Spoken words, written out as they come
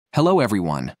Hello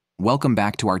everyone, welcome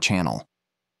back to our channel.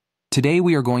 Today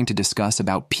we are going to discuss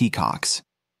about peacocks.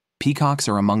 Peacocks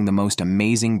are among the most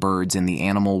amazing birds in the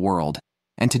animal world,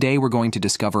 and today we're going to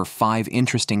discover 5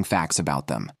 interesting facts about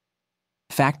them.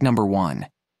 Fact number 1.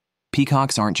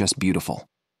 Peacocks aren't just beautiful.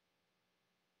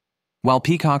 While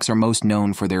peacocks are most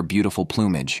known for their beautiful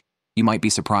plumage, you might be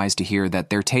surprised to hear that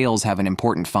their tails have an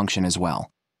important function as well.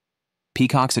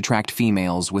 Peacocks attract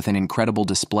females with an incredible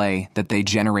display that they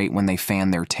generate when they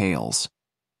fan their tails.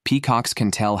 Peacocks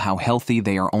can tell how healthy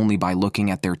they are only by looking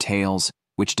at their tails,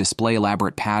 which display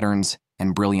elaborate patterns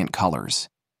and brilliant colors.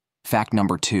 Fact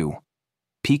number 2.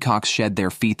 Peacocks shed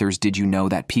their feathers. Did you know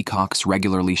that peacocks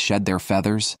regularly shed their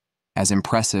feathers? As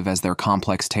impressive as their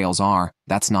complex tails are,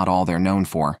 that's not all they're known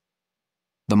for.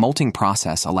 The molting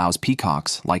process allows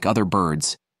peacocks, like other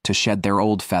birds, to shed their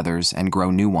old feathers and grow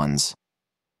new ones.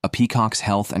 A peacock's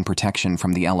health and protection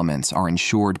from the elements are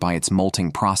ensured by its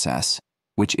molting process,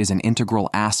 which is an integral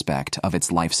aspect of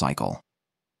its life cycle.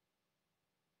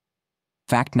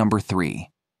 Fact number 3.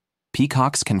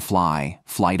 Peacocks can fly.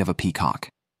 Flight of a peacock.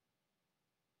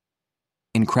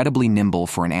 Incredibly nimble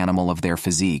for an animal of their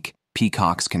physique,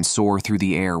 peacocks can soar through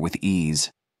the air with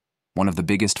ease. One of the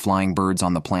biggest flying birds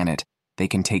on the planet, they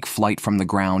can take flight from the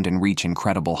ground and reach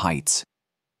incredible heights.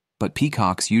 But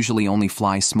peacocks usually only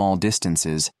fly small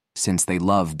distances since they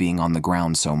love being on the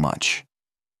ground so much.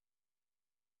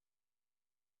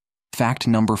 Fact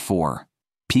number 4.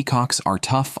 Peacocks are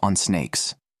tough on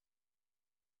snakes.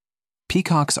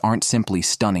 Peacocks aren't simply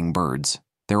stunning birds,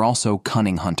 they're also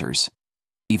cunning hunters.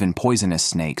 Even poisonous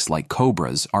snakes like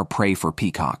cobras are prey for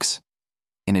peacocks.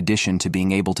 In addition to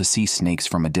being able to see snakes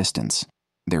from a distance,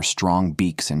 their strong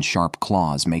beaks and sharp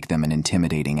claws make them an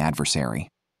intimidating adversary.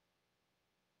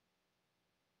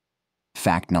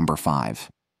 Fact number 5.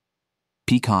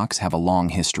 Peacocks have a long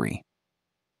history.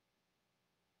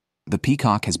 The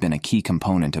peacock has been a key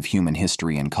component of human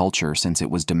history and culture since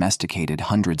it was domesticated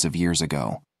hundreds of years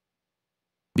ago.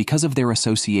 Because of their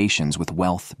associations with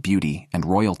wealth, beauty, and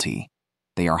royalty,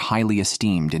 they are highly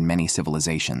esteemed in many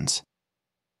civilizations.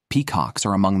 Peacocks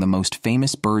are among the most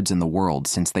famous birds in the world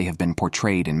since they have been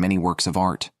portrayed in many works of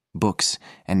art, books,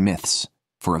 and myths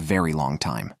for a very long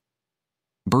time.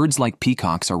 Birds like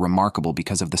peacocks are remarkable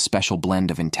because of the special blend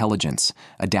of intelligence,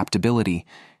 adaptability,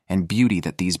 and beauty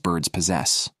that these birds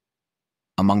possess.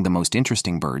 Among the most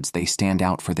interesting birds, they stand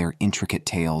out for their intricate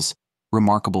tails,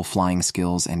 remarkable flying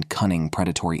skills, and cunning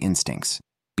predatory instincts.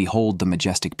 Behold the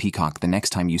majestic peacock the next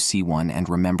time you see one and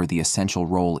remember the essential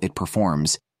role it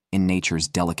performs in nature's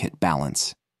delicate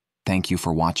balance. Thank you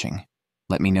for watching.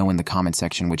 Let me know in the comment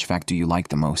section which fact do you like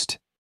the most.